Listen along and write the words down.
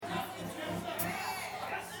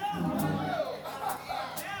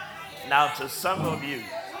Now, to some of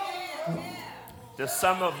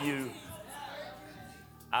you,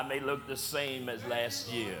 I may look the same as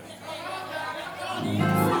last year,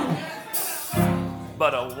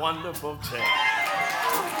 but a wonderful change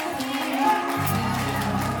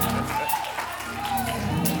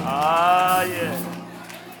yeah,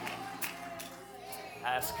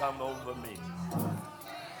 has come over me.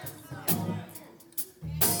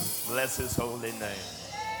 Bless his holy name.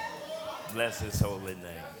 Bless his holy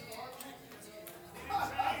name.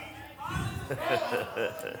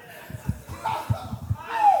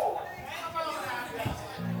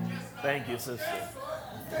 Thank you, sister.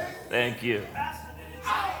 Thank you.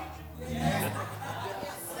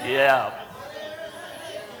 Yeah.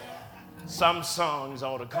 Some songs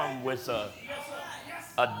ought to come with a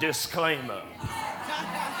disclaimer.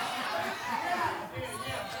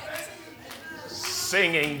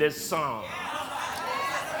 Singing this song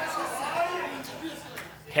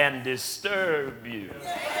can disturb you.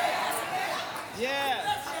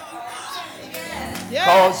 Yeah.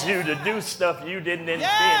 Cause you to do stuff you didn't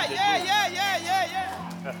intend to do.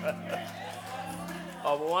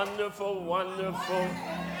 A wonderful, wonderful,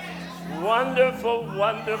 wonderful,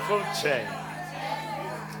 wonderful change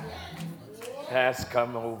has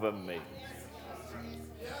come over me.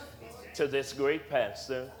 To this great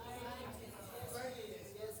pastor,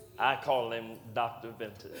 I call him Dr.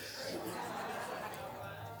 Ventus.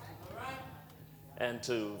 And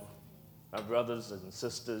to my brothers and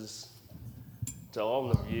sisters, to all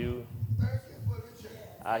of you,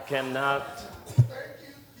 I cannot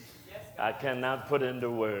put into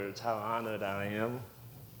words how honored I am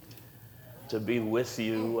to be with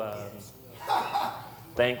you.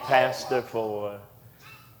 Thank Pastor for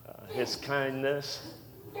his kindness.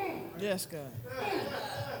 Yes, God.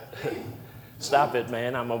 Stop it,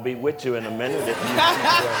 man. I'm going to be with you in a minute if you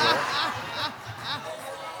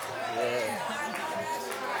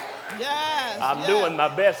Yes. I'm doing my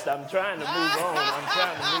best. I'm trying to move on.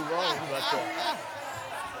 But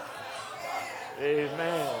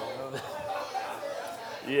amen.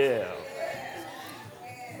 Yeah.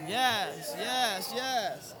 Yes.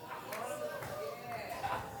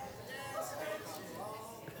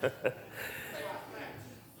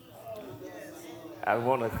 I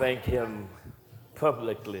want to thank him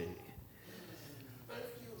publicly,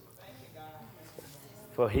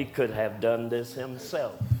 for he could have done this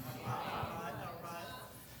himself.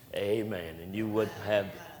 Amen. And you would have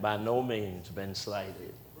by no means been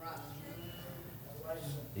slighted.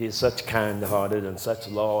 He's such kind-hearted and such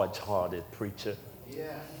large-hearted preacher.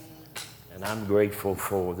 And I'm grateful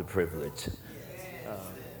for the privilege.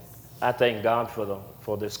 I thank God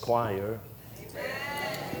for this choir.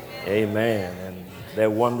 Amen. And their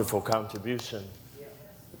wonderful contribution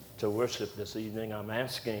to worship this evening. I'm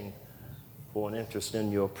asking for an interest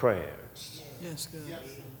in your prayers. Yes, God.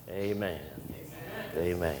 Amen.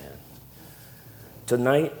 Amen.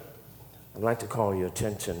 Tonight, I'd like to call your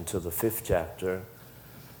attention to the 5th chapter,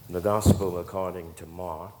 the Gospel according to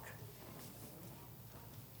Mark.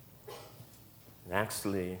 And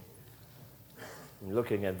actually, I'm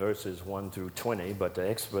looking at verses 1 through 20, but to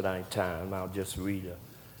expedite time, I'll just read a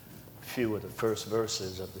few of the first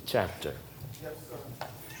verses of the chapter.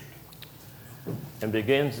 And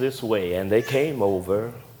begins this way: and they came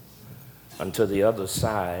over unto the other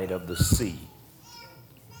side of the sea,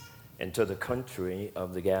 into the country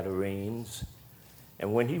of the Gadarenes.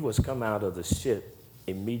 And when he was come out of the ship,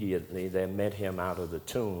 immediately there met him out of the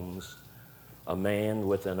tombs a man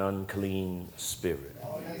with an unclean spirit,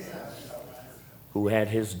 who had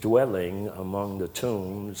his dwelling among the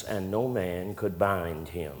tombs, and no man could bind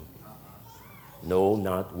him, no,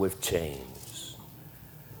 not with chains,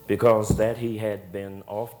 because that he had been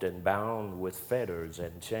often bound with fetters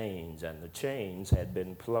and chains, and the chains had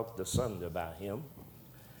been plucked asunder by him,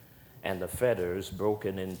 and the fetters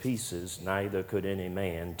broken in pieces, neither could any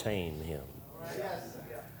man tame him.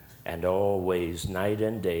 And always, night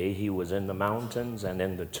and day, he was in the mountains and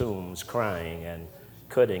in the tombs, crying and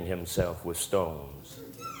cutting himself with stones.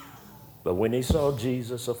 But when he saw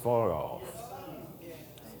Jesus afar off,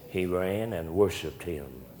 he ran and worshipped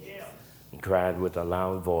him, and cried with a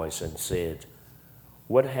loud voice and said,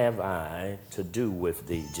 What have I to do with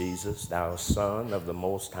thee, Jesus, thou Son of the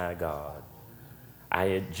Most High God? I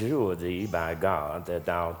adjure thee by God that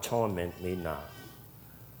thou torment me not.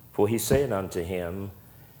 For he said unto him,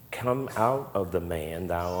 Come out of the man,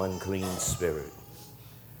 thou unclean spirit.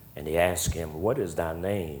 And he asked him, What is thy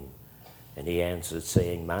name? And he answered,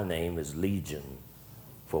 saying, My name is Legion,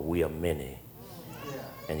 for we are many.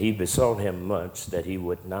 And he besought him much that he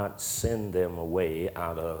would not send them away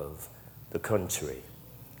out of the country.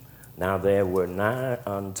 Now there were nigh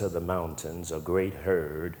unto the mountains a great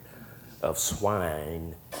herd of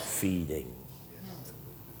swine feeding.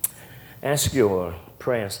 Ask your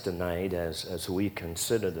prayers tonight as we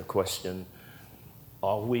consider the question,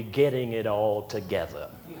 are we getting it all together?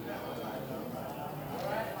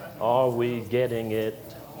 Are we getting it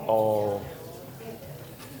all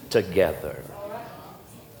together?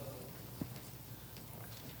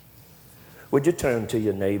 Would you turn to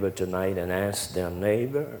your neighbor tonight and ask them,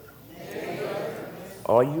 neighbor,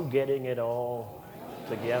 are you getting it all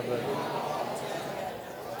together?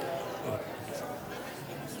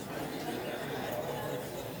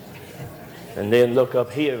 And then look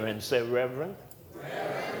up here and say, Reverend,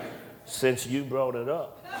 since you brought it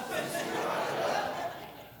up,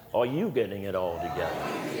 are you getting it all together?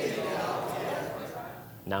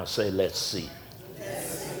 Now say, let's see.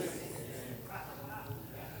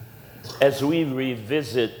 As we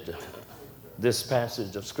revisit this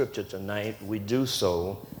passage of Scripture tonight, we do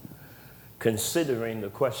so considering the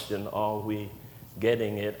question, are we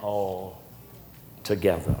getting it all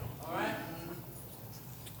together?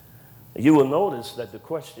 You will notice that the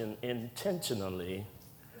question intentionally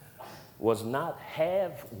was not,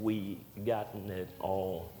 have we gotten it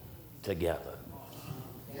all together?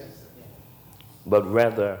 But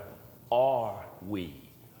rather, are we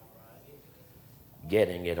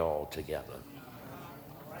getting it all together?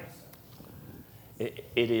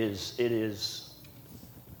 It is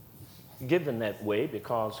given that way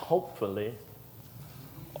because hopefully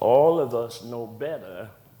all of us know better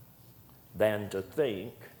than to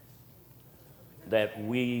think that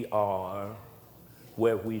we are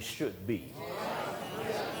where we should be.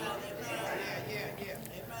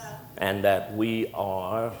 And that we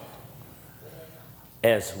are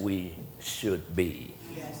as we should be.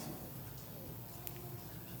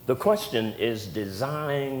 The question is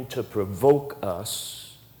designed to provoke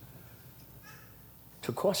us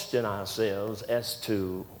to question ourselves as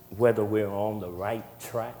to whether we're on the right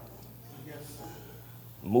track,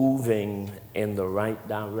 moving in the right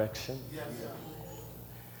direction,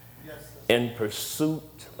 in pursuit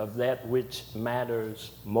of that which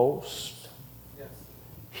matters most,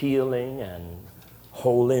 healing and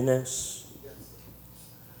holiness.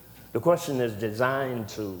 The question is designed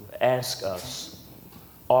to ask us,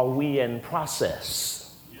 are we in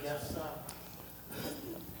process?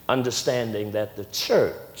 Understanding that the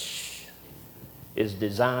church is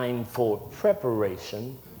designed for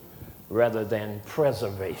preparation rather than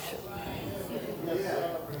preservation.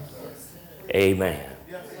 Amen.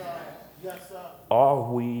 Are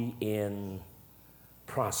we in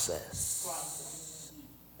process?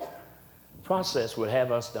 Process would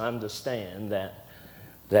have us to understand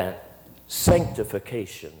that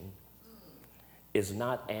sanctification is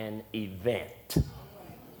not an event,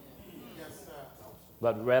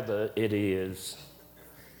 but rather it is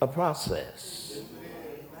a process.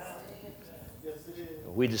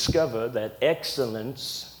 We discover that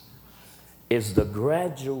excellence is the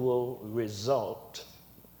gradual result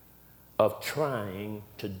of trying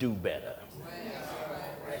to do better.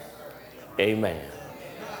 Amen.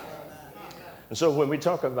 And so when we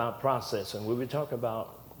talk about process and when we talk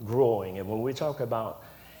about growing and when we talk about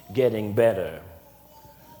getting better,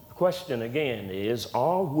 the question again is,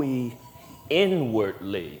 are we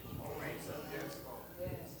inwardly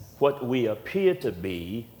what we appear to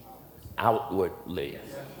be outwardly?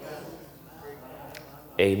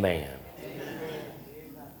 Amen.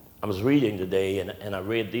 I was reading today and I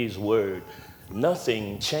read these words,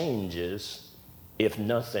 nothing changes if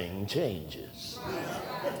nothing changes.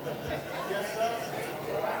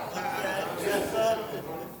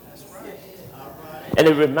 And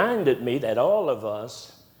it reminded me that all of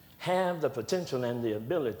us have the potential and the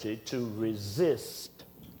ability to resist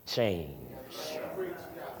change.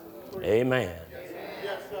 Amen.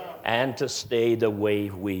 And to stay the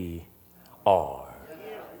way we are.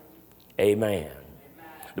 Amen.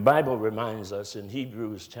 The Bible reminds us in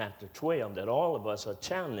Hebrews chapter 12 that all of us are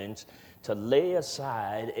challenged to lay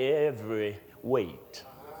aside every weight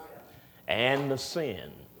and the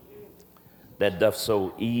sin that doth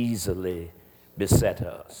so easily beset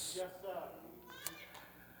us.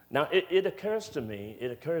 Now, it occurs to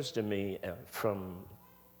me from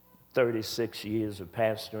 36 years of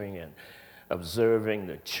pastoring and observing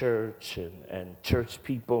the church and church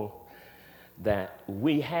people that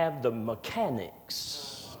we have the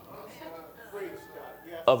mechanics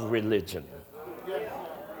of religion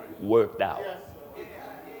worked out.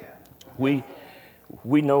 We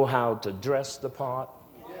know how to dress the part.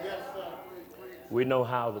 We know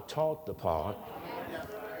how to talk the part.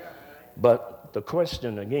 But the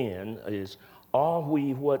question again is, are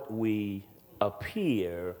we what we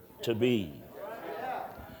appear to be.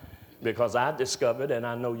 Because I discovered, and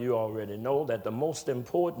I know you already know, that the most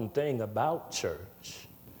important thing about church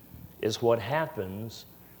is what happens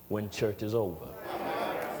when church is over.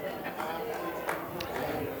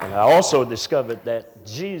 And I also discovered that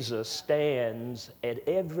Jesus stands at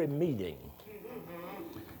every meeting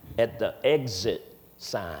at the exit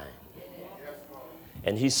sign.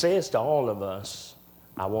 And he says to all of us,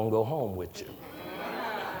 I want to go home with you.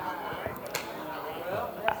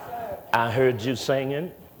 I heard you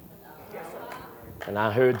singing, and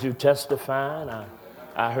I heard you testifying,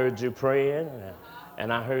 I heard you praying,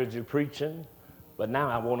 and I heard you preaching, but now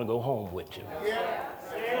I want to go home with you.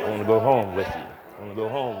 I want to go home with you. I want to go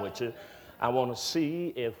home with you. I want to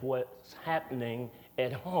see if what's happening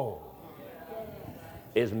at home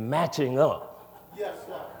is matching up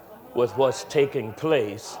with what's taking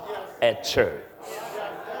place at church.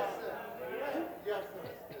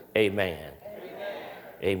 Amen.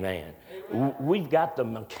 Amen. We've got the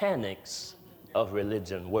mechanics of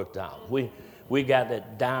religion worked out. We got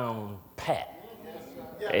it down pat.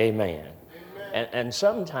 Amen. And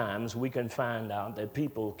sometimes we can find out that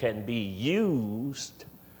people can be used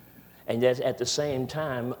and yet at the same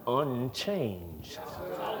time unchanged.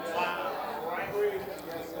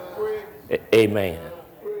 Amen.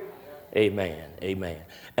 Amen. Amen.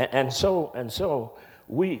 And so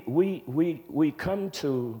we come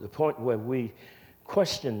to the point where we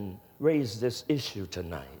raise this issue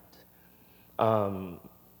tonight.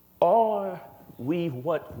 Are we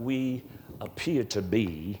what we appear to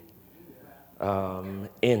be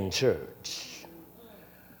in church?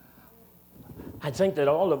 I think that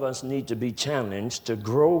all of us need to be challenged to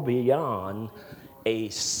grow beyond a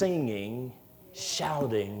singing,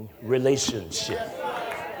 shouting relationship.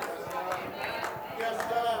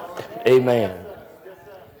 Amen.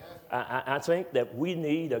 I think that we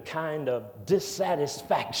need a kind of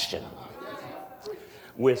dissatisfaction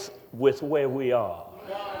with where we are.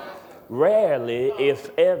 Rarely,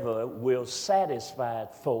 if ever, will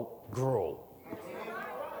satisfied folk grow.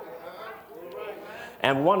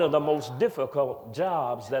 And one of the most difficult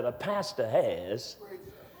jobs that a pastor has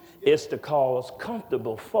is to cause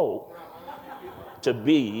comfortable folk to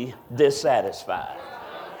be dissatisfied.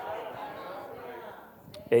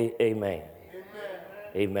 Amen.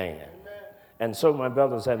 Amen. And so, my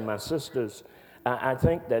brothers and my sisters, I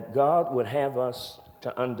think that God would have us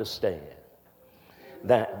to understand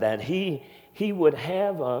that he would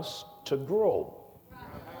have us to grow.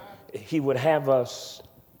 He would have us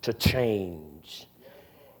to change.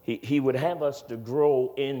 He would have us to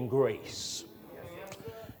grow in grace.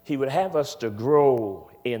 He would have us to grow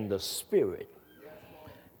in the Spirit.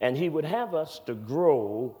 And he would have us to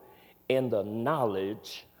grow in the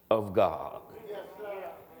knowledge of God.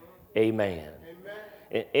 Amen.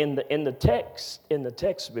 In the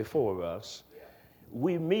text before us,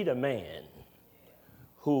 we meet a man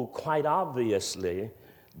who quite obviously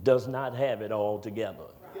does not have it all together.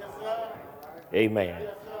 Amen.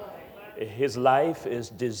 His life is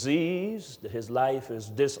diseased, his life is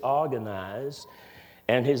disorganized,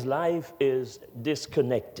 and his life is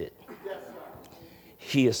disconnected.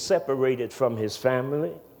 He is separated from his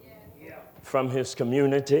family, from his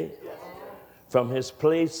community, from his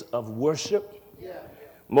place of worship.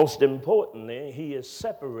 Most importantly, he is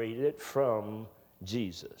separated from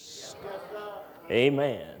Jesus.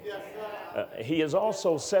 Amen. He is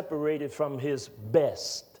also separated from his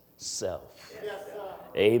best self.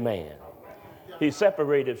 Amen. He's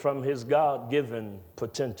separated from his God-given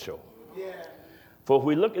potential. For if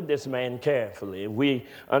we look at this man carefully, we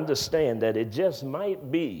understand that it just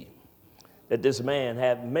might be that this man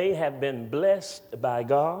may have been blessed by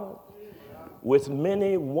God with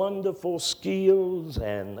many wonderful skills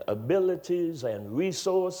and abilities and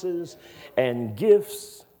resources and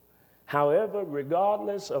gifts. However,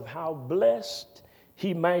 regardless of how blessed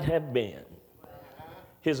he might have been,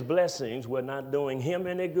 his blessings were not doing him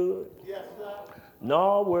any good,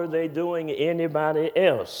 nor were they doing anybody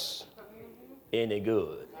else any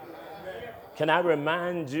good. Can I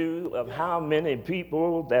remind you of how many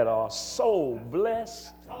people that are so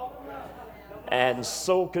blessed and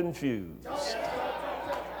so confused?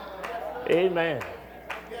 Amen.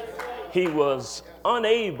 He was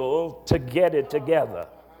unable to get it together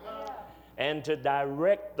and to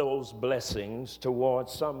direct those blessings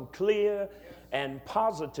towards some clear and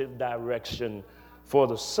positive direction for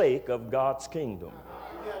the sake of God's kingdom.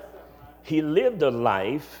 He lived a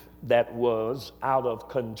life that was out of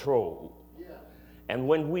control. And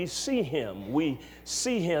when we see him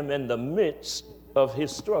in the midst of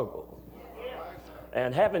his struggle.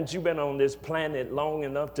 And haven't you been on this planet long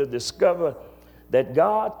enough to discover that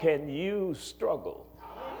God can use struggle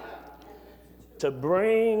to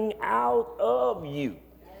bring out of you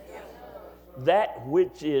that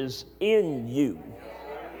which is in you.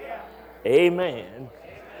 Amen.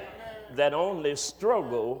 That only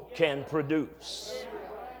struggle can produce.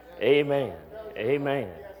 Amen.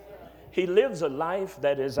 Amen. He lives a life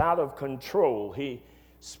that is out of control. He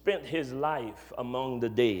spent his life among the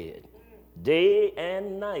dead. Day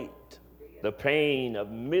and night, the pain of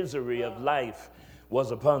misery of life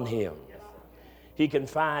was upon him. He can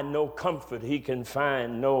find no comfort. He can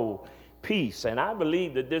find no peace. And I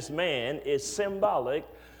believe that this man is symbolic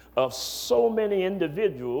of so many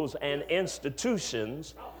individuals and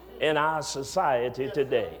institutions in our society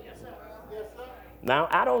today. Now,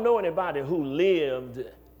 I don't know anybody who lived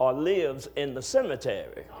or lives in the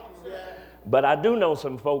cemetery, but I do know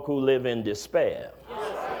some folk who live in despair,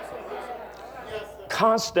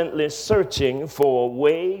 constantly searching for a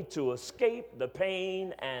way to escape the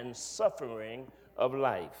pain and suffering of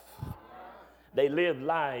life. They live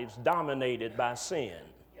lives dominated by sin,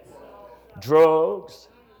 drugs,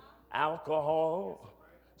 alcohol,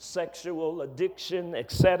 sexual addiction,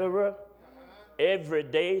 etc. Every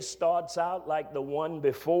day starts out like the one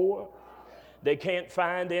before. They can't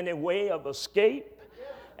find any way of escape,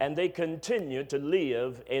 and they continue to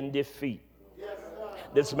live in defeat.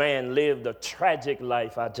 This man lived a tragic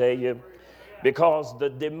life, I tell you, because the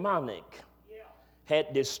demonic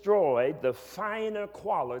had destroyed the finer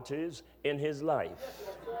qualities in his life.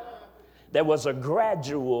 There was a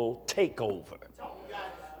gradual takeover.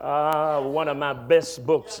 One of my best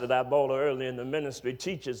books that I bought early in the ministry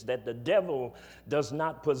teaches that the devil does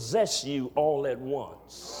not possess you all at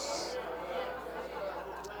once.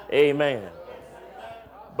 Amen.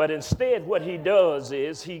 But instead, what he does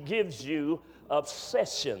is he gives you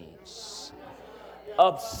obsessions.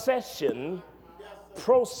 Obsession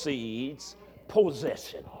precedes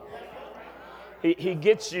possession. He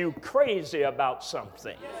gets you crazy about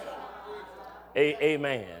something.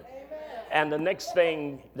 Amen. And the next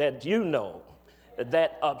thing that you know,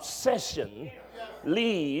 that obsession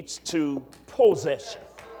leads to possession.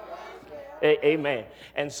 Amen.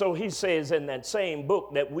 And so he says in that same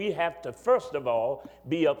book that we have to, first of all,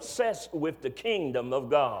 be obsessed with the kingdom of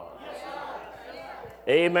God.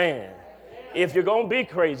 Amen. If you're going to be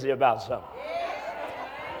crazy about something.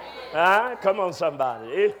 Come on,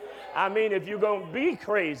 somebody. If you're going to be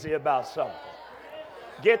crazy about something,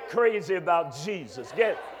 get crazy about Jesus.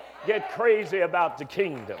 Get crazy about the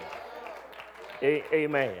kingdom.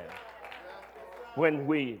 Amen.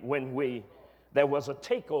 There was a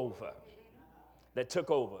takeover that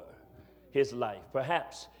took over his life.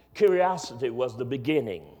 Perhaps curiosity was the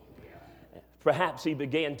beginning. Perhaps he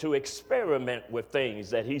began to experiment with things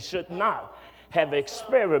that he should not have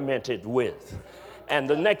experimented with. And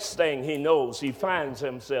the next thing he knows, he finds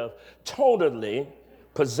himself totally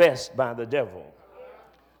possessed by the devil.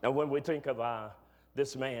 Now, when we think of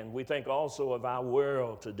this man, we think also of our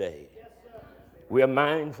world today. We are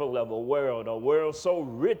mindful of a world so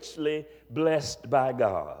richly blessed by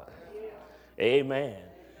God. Amen.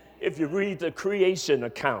 If you read the creation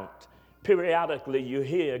account, periodically you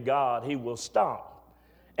hear God, he will stop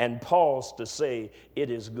and pause to say,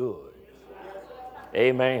 it is good.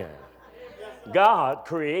 Amen. God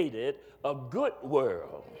created a good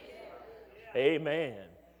world. Amen.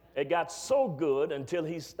 It got so good until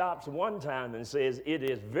he stops one time and says, it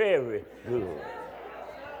is very good.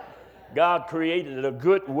 God created a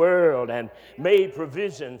good world and made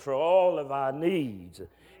provision for all of our needs.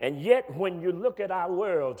 And yet, when you look at our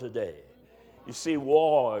world today, you see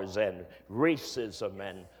wars and racism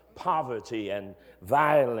and poverty and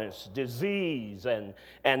violence, disease and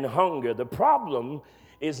hunger. The problem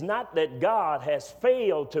is not that God has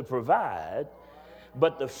failed to provide,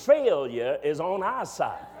 but the failure is on our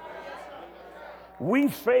side. We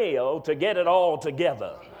fail to get it all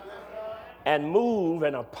together and move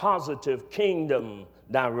in a positive kingdom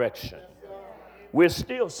direction. We're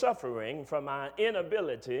still suffering from our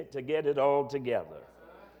inability to get it all together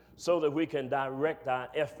so that we can direct our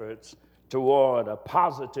efforts toward a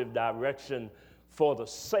positive direction for the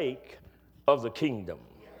sake of the kingdom.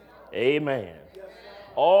 Amen.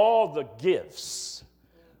 All the gifts,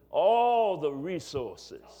 all the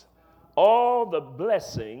resources, all the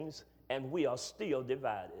blessings, and we are still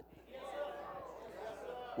divided.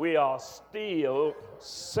 We are still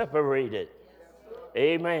separated.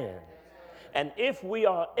 Amen. And if we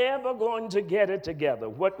are ever going to get it together,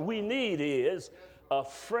 what we need is a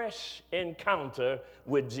fresh encounter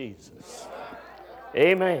with Jesus.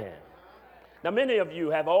 Amen. Now, many of you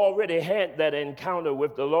have already had that encounter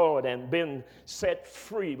with the Lord and been set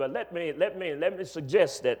free. But let me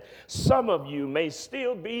suggest that some of you may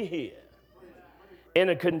still be here in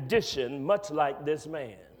a condition much like this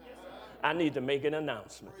man. I need to make an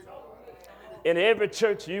announcement. In every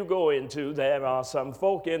church you go into, there are some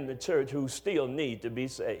folk in the church who still need to be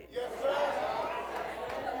saved.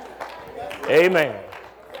 Amen.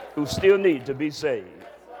 Who still need to be saved.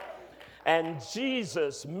 And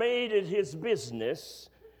Jesus made it his business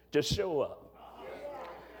to show up.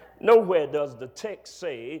 Nowhere does the text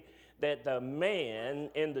say that the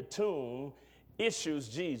man in the tomb issues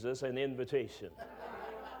Jesus an invitation.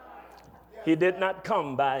 He did not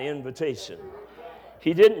come by invitation.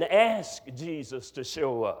 He didn't ask Jesus to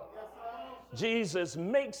show up. Jesus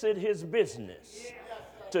makes it his business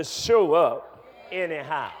to show up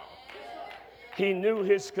anyhow. He knew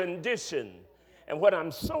his condition. And what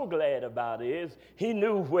I'm so glad about is he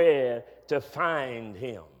knew where to find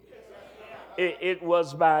him. It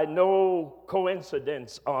was by no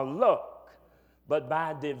coincidence or luck, but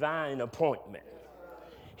by divine appointment.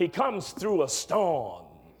 He comes through a storm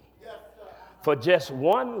for just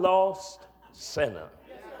one lost sinner.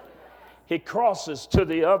 He crosses to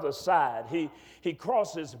the other side. He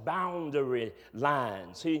crosses boundary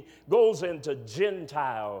lines. He goes into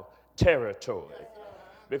Gentile territory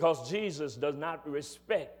because Jesus does not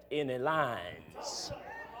respect any lines.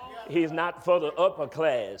 He's not for the upper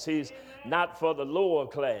class. He's not for the lower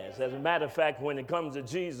class. As a matter of fact, when it comes to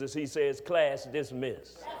Jesus, he says, class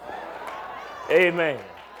dismissed. Amen.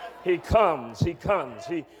 He comes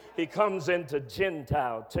into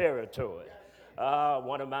Gentile territory.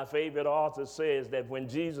 One of my favorite authors says that when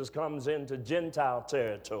Jesus comes into Gentile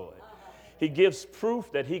territory, he gives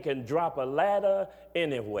proof that he can drop a ladder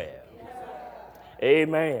anywhere.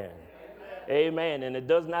 Amen. Amen. And it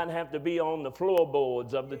does not have to be on the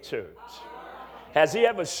floorboards of the church. Has he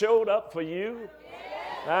ever showed up for you?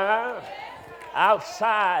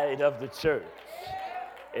 Outside of the church.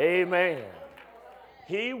 Amen.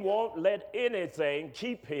 He won't let anything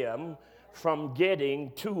keep him from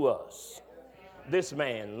getting to us. This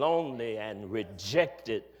man, lonely and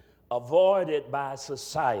rejected, avoided by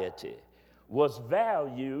society, was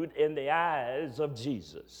valued in the eyes of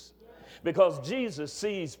Jesus because Jesus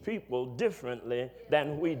sees people differently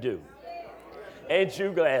than we do. Ain't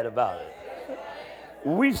you glad about it?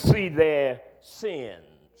 We see their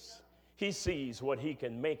sins. He sees what he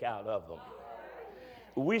can make out of them.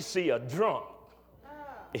 We see a drunk.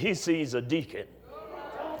 He sees a deacon.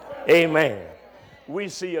 Amen. We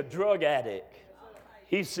see a drug addict.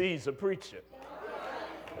 He sees a preacher.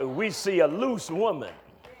 We see a loose woman.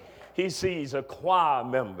 He sees a choir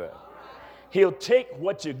member. He'll take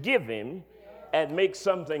what you give him and make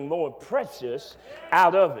something more precious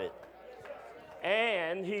out of it.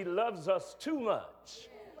 And he loves us too much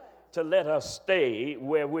to let us stay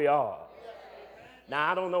where we are.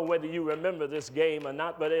 Now, I don't know whether you remember this game or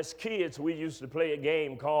not, but as kids, we used to play a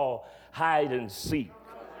game called hide and seek.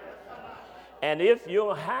 And if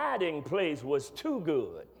your hiding place was too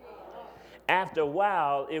good, after a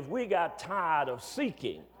while, if we got tired of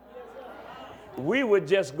seeking, we would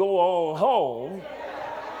just go on home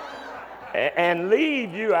and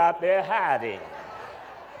leave you out there hiding.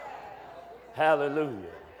 Hallelujah.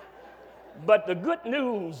 But the good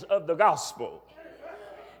news of the gospel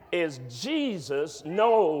is Jesus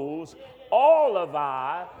knows all of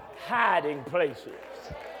our hiding places.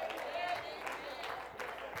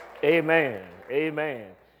 Amen. Amen.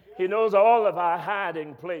 He knows all of our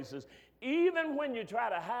hiding places. Even when you try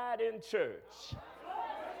to hide in church.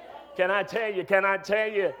 Can I tell you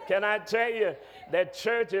that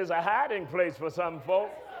church is a hiding place for some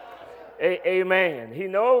folk? Amen. He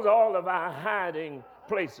knows all of our hiding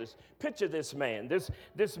places. Picture this man.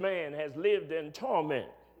 This man has lived in torment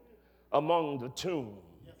among the tombs.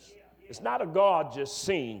 It's not a gorgeous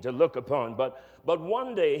scene to look upon, but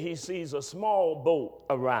one day he sees a small boat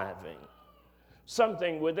arriving.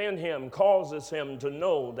 Something within him causes him to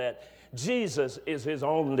know that Jesus is his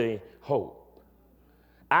only hope.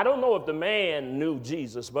 I don't know if the man knew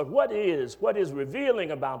Jesus, but what is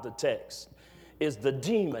revealing about the text is the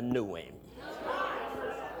demon knew him.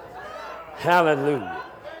 Hallelujah.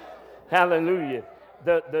 Hallelujah.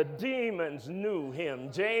 The demons knew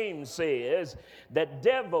him. James says that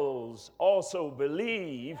devils also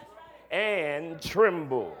believe and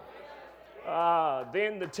tremble.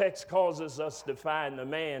 Then the text causes us to find the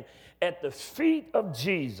man at the feet of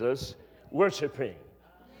Jesus worshiping.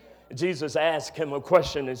 Jesus asked him a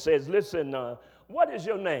question and says, listen, what is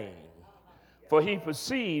your name? For he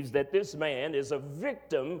perceives that this man is a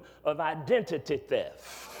victim of identity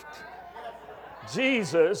theft.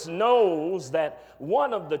 Jesus knows that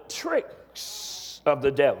one of the tricks of the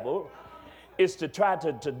devil is to try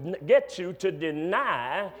to get you to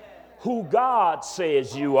deny who God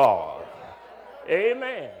says you are.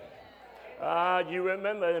 Amen. You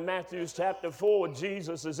remember in Matthew chapter 4,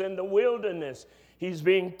 Jesus is in the wilderness. He's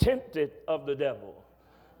being tempted of the devil.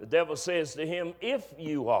 The devil says to him, if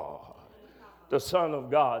you are the Son of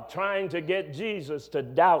God, trying to get Jesus to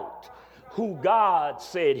doubt who God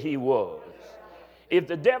said he was. If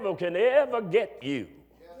the devil can ever get you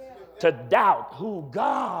to doubt who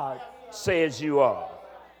God says you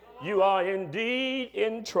are indeed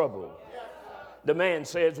in trouble. The man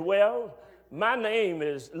says, well, my name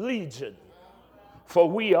is Legion, for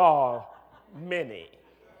we are many.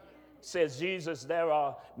 Says Jesus, there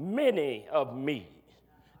are many of me.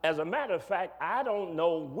 As a matter of fact, I don't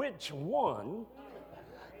know which one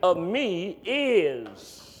of me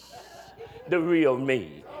is the real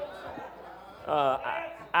me.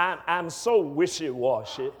 I'm so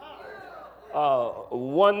wishy-washy.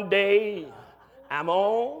 One day I'm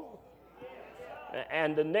on,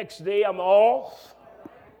 and the next day I'm off.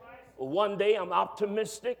 One day I'm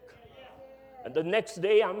optimistic, and the next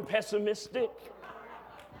day I'm pessimistic.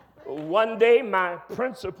 One day my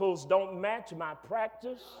principles don't match my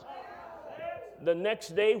practice. The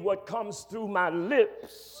next day what comes through my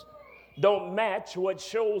lips don't match what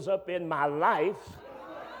shows up in my life.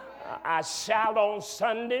 I shout on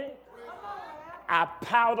Sunday. I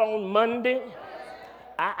pout on Monday.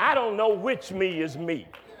 I don't know which me is me.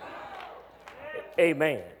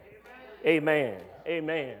 Amen. Amen.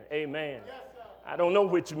 Amen. Amen. I don't know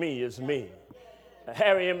which me is me.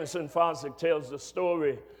 Harry Emerson Fosdick tells the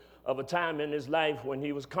story of a time in his life when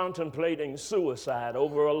he was contemplating suicide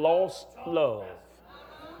over a lost love.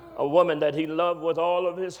 A woman that he loved with all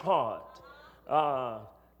of his heart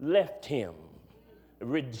left him,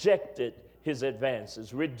 rejected his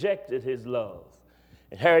advances, rejected his love.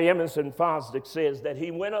 And Harry Emerson Fosdick says that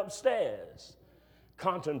he went upstairs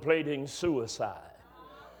contemplating suicide.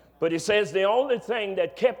 But he says the only thing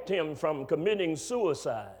that kept him from committing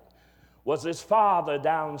suicide was his father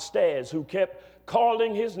downstairs who kept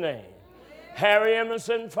calling his name. Harry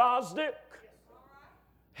Emerson Fosdick.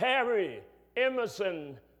 Harry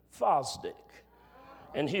Emerson Fosdick.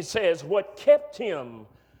 And he says what kept him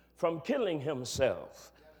from killing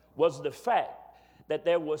himself was the fact that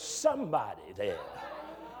there was somebody there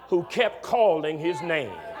who kept calling his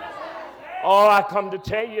name. Oh, I come to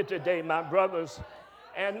tell you today, my brothers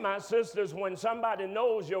and my sisters, when somebody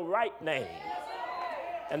knows your right name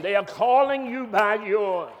and they are calling you by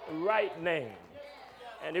your right name.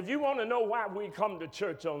 And if you want to know why we come to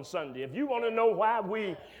church on Sunday, if you want to know why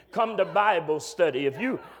we come to Bible study, if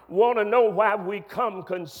you want to know why we come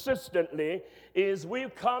consistently, is we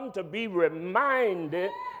come to be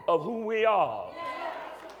reminded of who we are.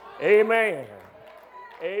 Amen.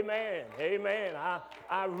 Amen. Amen.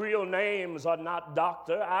 Our real names are not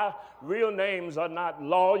doctor. Our real names are not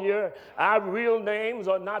lawyer. Our real names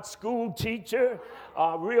are not school teacher.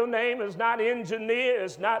 Our real name is not engineer.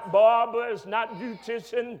 It's not barber. It's not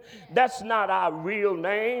beautician. That's not our real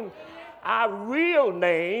name. Our real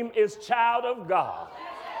name is child of God.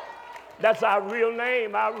 That's our real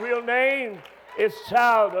name. Our real name is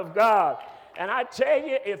child of God. And I tell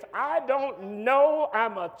you, if I don't know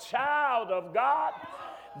I'm a child of God,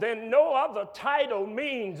 then no other title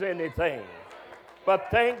means anything. But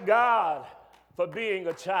thank God for being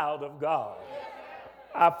a child of God.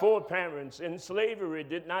 Our foreparents in slavery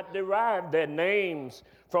did not derive their names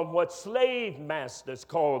from what slave masters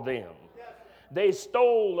called them. They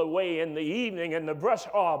stole away in the evening in the brush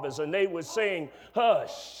arbors and they would sing,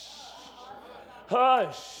 hush,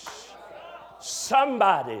 hush,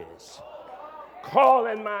 somebody's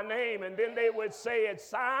calling my name. And then they would say, it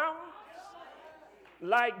sounds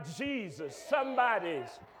like Jesus. Somebody's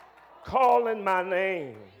calling my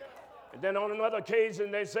name. And then on another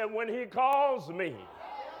occasion they said, when he calls me,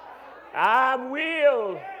 I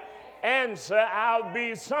will answer. I'll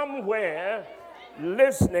be somewhere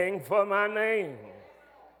listening for my name.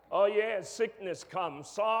 Oh yeah, sickness comes,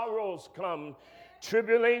 sorrows come,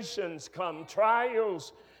 tribulations come,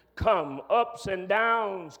 trials come, ups and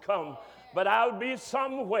downs come, but I'll be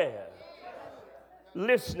somewhere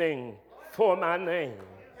listening for my name.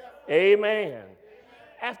 Amen.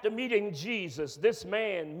 After meeting Jesus, this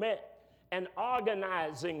man met an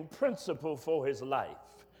organizing principle for his life.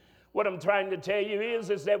 What I'm trying to tell you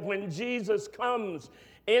is that when Jesus comes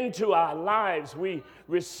into our lives, we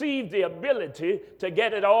receive the ability to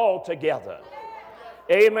get it all together.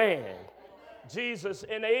 Amen. Jesus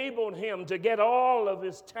enabled him to get all of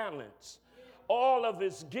his talents, all of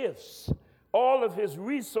his gifts, all of his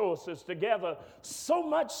resources together, so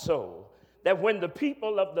much so that when the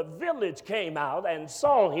people of the village came out and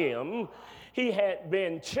saw him, he had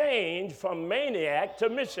been changed from maniac to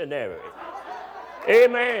missionary.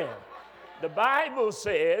 Amen. The Bible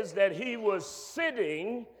says that he was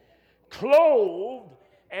sitting, clothed,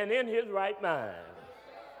 and in his right mind.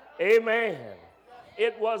 Amen.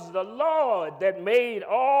 It was the Lord that made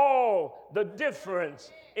all the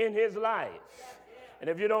difference in his life. And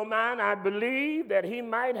if you don't mind, I believe that he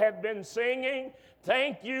might have been singing,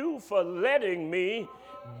 "Thank you for letting me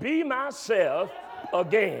be myself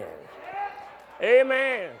again."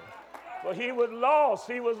 Amen. Well, he was lost,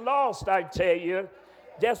 I tell you,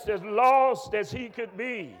 just as lost as he could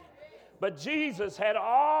be. But Jesus had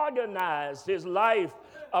organized his life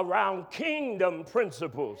around kingdom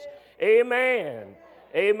principles. Amen.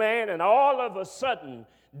 Amen. And all of a sudden,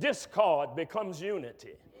 discord becomes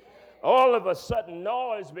unity. All of a sudden,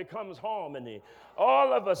 noise becomes harmony.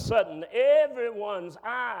 All of a sudden, everyone's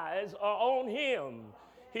eyes are on him.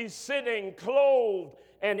 He's sitting clothed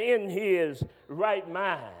and in his right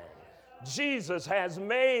mind. Jesus has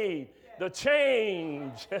made the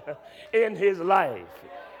change in his life.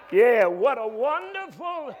 Yeah, what a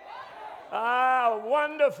wonderful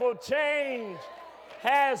change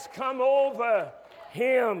has come over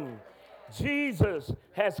him. Jesus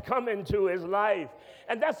has come into his life.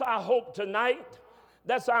 And that's our hope tonight.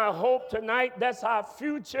 That's our hope tonight. That's our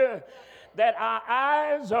future, that our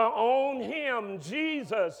eyes are on him.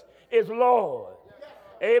 Jesus is Lord.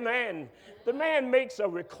 Amen. The man makes a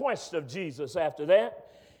request of Jesus after that.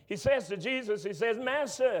 He says to Jesus, he says,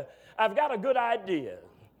 "Master, I've got a good idea."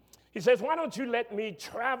 He says, "Why don't you let me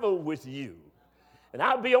travel with you? And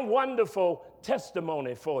I'll be a wonderful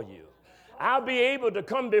testimony for you. I'll be able to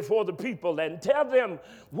come before the people and tell them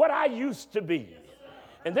what I used to be.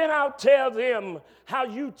 And then I'll tell them how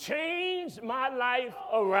you changed my life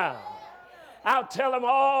around. I'll tell them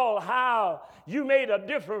all how you made a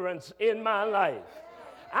difference in my life.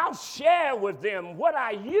 I'll share with them what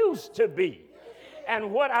I used to be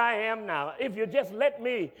and what I am now. If you just let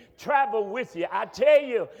me travel with you, I tell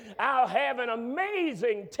you, I'll have an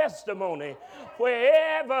amazing testimony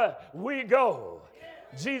wherever we go."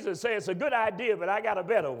 Jesus says, "It's a good idea, but I got a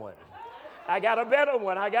better one. I got a better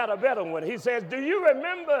one. He says, "Do you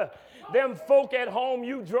remember them folk at home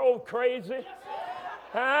you drove crazy?"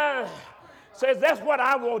 Says, "That's what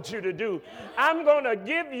I want you to do. I'm going to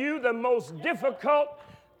give you the most difficult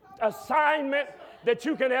assignment that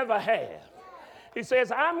you can ever have." He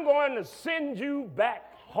says, "I'm going to send you back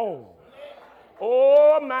home."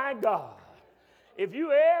 Oh my God. If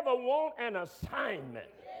you ever want an assignment,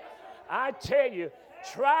 I tell you,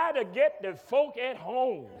 try to get the folk at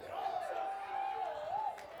home.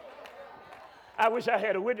 I wish I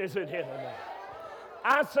had a witness in here tonight.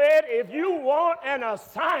 I said, if you want an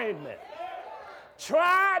assignment,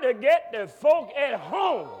 try to get the folk at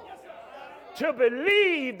home to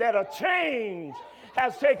believe that a change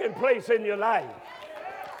has taken place in your life.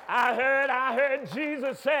 I heard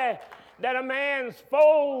Jesus say that a man's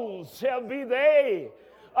foes shall be they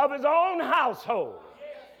of his own household.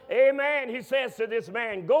 Amen. He says to this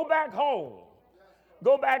man, go back home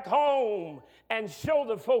and show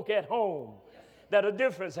the folk at home that a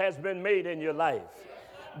difference has been made in your life.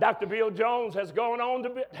 Dr. Bill Jones has gone on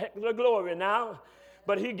to the glory now,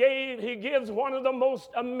 but he gives one of the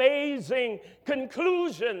most amazing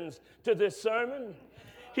conclusions to this sermon.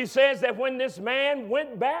 He says that when this man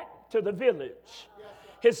went back to the village,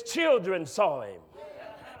 his children saw him.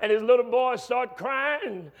 And his little boy started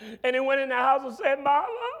crying, and he went in the house and said,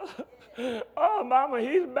 "Mama, oh, Mama,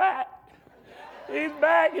 he's back. He's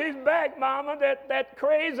back, Mama. That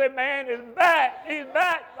crazy man is back. He's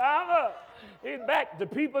back, Mama. He's back." The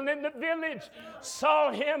people in the village saw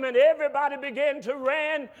him, and everybody began to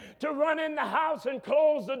run in the house and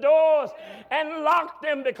close the doors and lock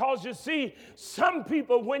them, because you see, some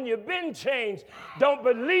people, when you've been changed, don't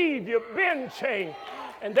believe you've been changed.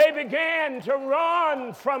 And they began to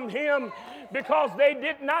run from him because they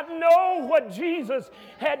did not know what Jesus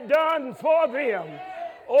had done for them.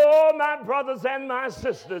 Oh, my brothers and my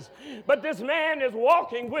sisters. But this man is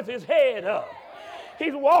walking with his head up.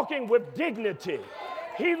 He's walking with dignity.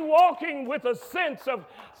 He's walking with a sense of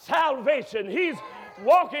salvation. He's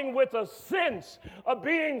walking with a sense of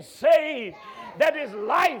being saved, that his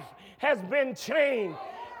life has been changed.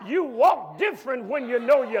 You walk different when you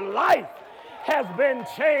know your life has been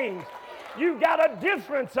changed. You got a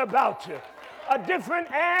difference about you, a different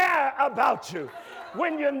air about you.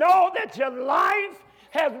 When you know that your life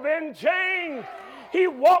has been changed, he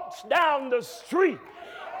walks down the street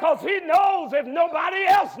because he knows, if nobody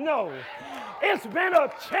else knows, it's been a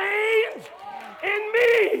change in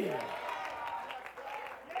me.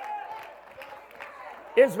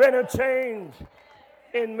 It's been a change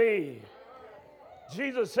in me.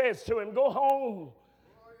 Jesus says to him, go home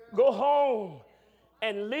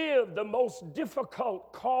and live the most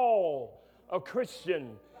difficult call a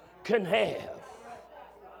Christian can have.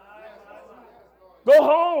 Go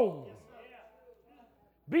home.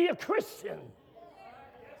 Be a Christian.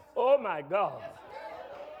 Oh my God.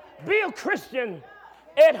 Be a Christian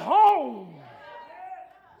at home.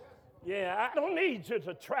 Yeah, I don't need you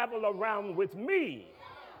to travel around with me.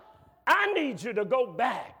 I need you to go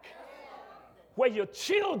back where your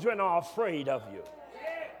children are afraid of you.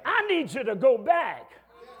 I need you to go back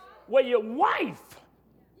where your wife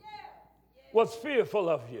was fearful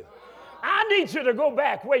of you. I need you to go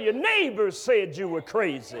back where your neighbors said you were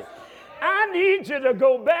crazy. I need you to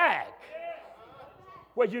go back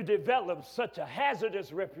where you developed such a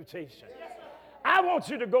hazardous reputation. I want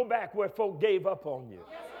you to go back where folk gave up on you.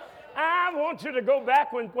 I want you to go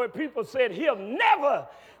back where people said he'll never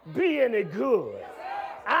be any good.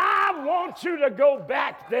 I want you to go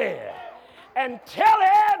back there and tell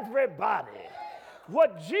everybody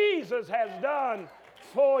what Jesus has done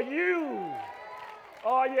for you.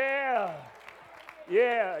 Oh, yeah.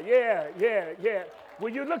 Yeah. Will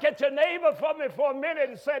you look at your neighbor for me for a minute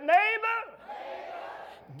and say, neighbor,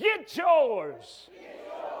 get yours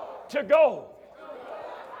to go.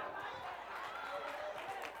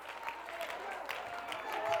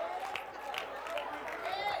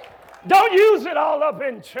 Don't use it all up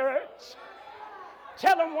in church.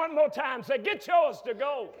 Tell them one more time. Say, get yours to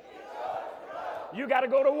go. You got to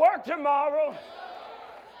go to work tomorrow.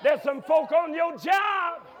 There's some folk on your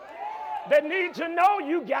job that need to know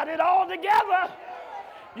you got it all together.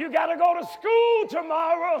 You got to go to school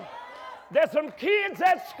tomorrow. There's some kids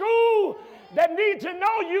at school that need to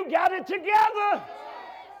know you got it together.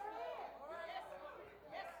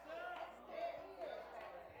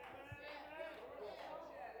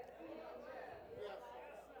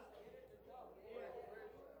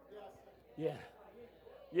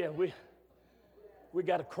 Yeah, we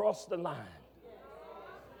got to cross the line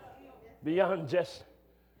beyond just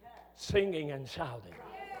singing and shouting.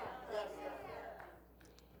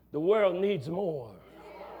 The world needs more.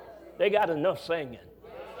 They got enough singing.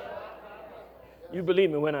 You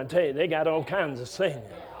believe me when I tell you, they got all kinds of singing.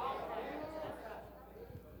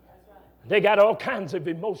 They got all kinds of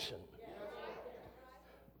emotion.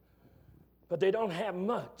 But they don't have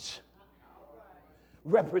much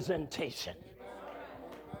representation.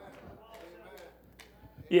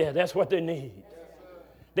 Yeah, that's what they need.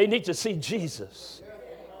 They need to see Jesus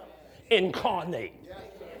incarnate.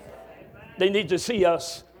 They need to see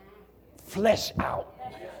us flesh out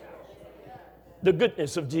the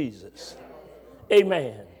goodness of Jesus.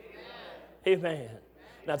 Amen. Amen.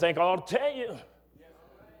 And I think I'll tell you,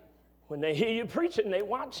 when they hear you preaching, they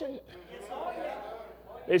watching.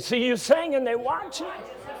 They see you singing, they watching.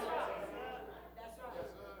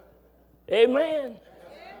 Amen.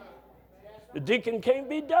 The deacon can't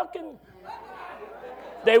be ducking.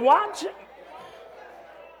 They watching.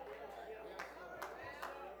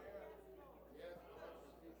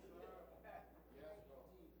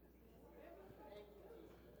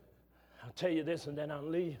 I'll tell you this and then I'll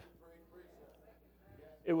leave.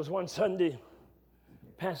 It was one Sunday,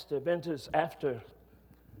 Pastor Ventus, after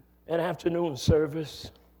an afternoon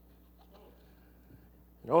service.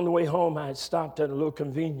 And on the way home, I had stopped at a little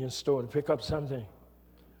convenience store to pick up something.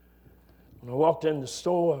 When I walked in the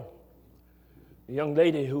store, the young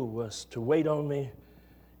lady who was to wait on me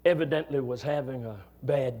evidently was having a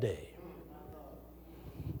bad day.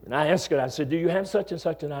 And I asked her, I said, do you have such and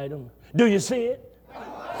such an item? Do you see it?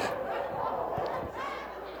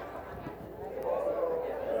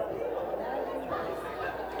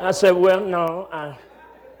 I said, well, no,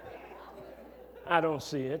 I don't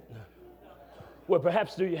see it. Well,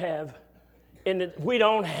 perhaps do you have? And we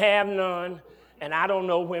don't have none, and I don't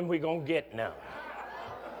know when we're going to get none.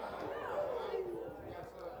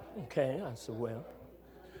 Okay, I said, well,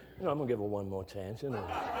 I'm going to give her one more chance. And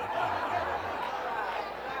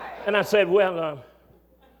I said, well,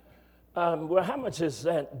 how much is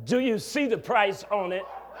that? Do you see the price on it?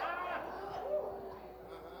 I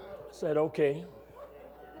said, okay.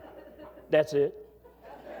 That's it.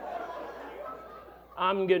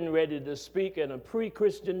 I'm getting ready to speak in a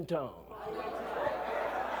pre-Christian tongue.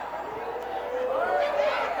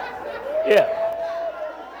 Yeah.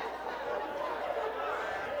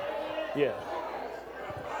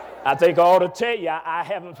 I think I ought to tell you, I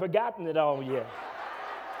haven't forgotten it all yet.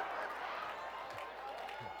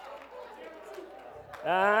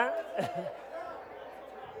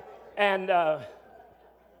 And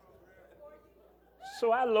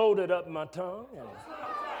so I loaded up my tongue.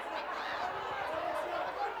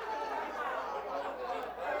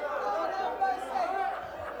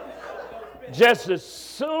 Just as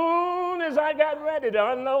soon as I got ready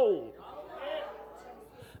to unload,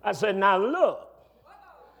 I said, now look.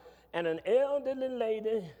 And an elderly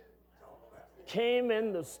lady came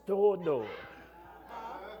in the store door.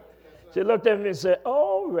 She looked at me and said,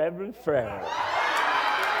 oh, Reverend Ferrell.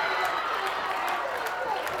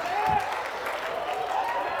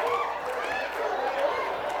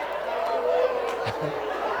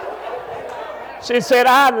 She said,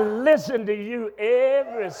 I listen to you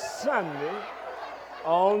every Sunday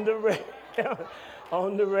on the radio.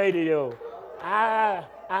 On the radio.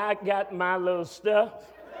 I got my little stuff.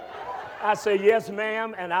 I said, yes,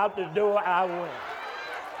 ma'am, and out the door I went.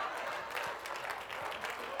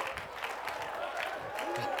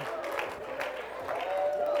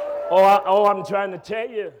 I'm trying to tell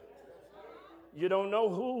you, you don't know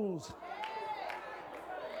whose.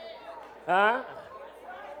 Huh?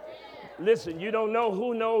 Listen, you don't know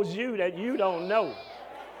who knows you that you don't know.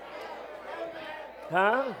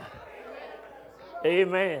 Huh?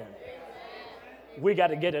 Amen. We got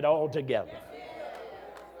to get it all together.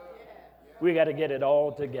 We got to get it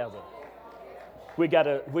all together. We got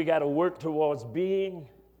to work towards being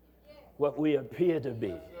what we appear to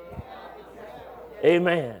be.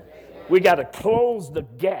 Amen. We got to close the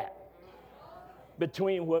gap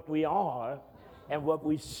between what we are and what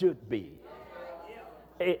we should be.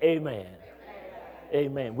 Amen.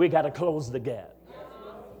 Amen. We got to close the gap.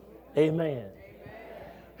 Amen.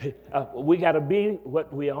 We got to be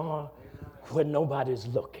what we are when nobody's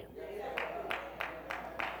looking.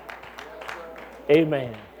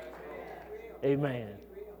 Amen. Amen.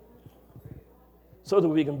 So that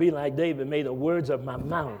we can be like David, may the words of my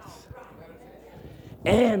mouth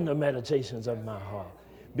and the meditations of my heart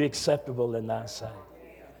be acceptable in thy sight.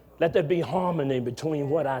 Let there be harmony between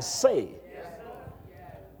what I say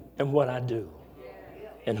and what I do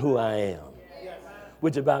and who I am.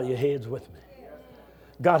 Would you bow your heads with me?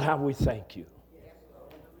 God, how we thank you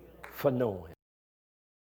for knowing.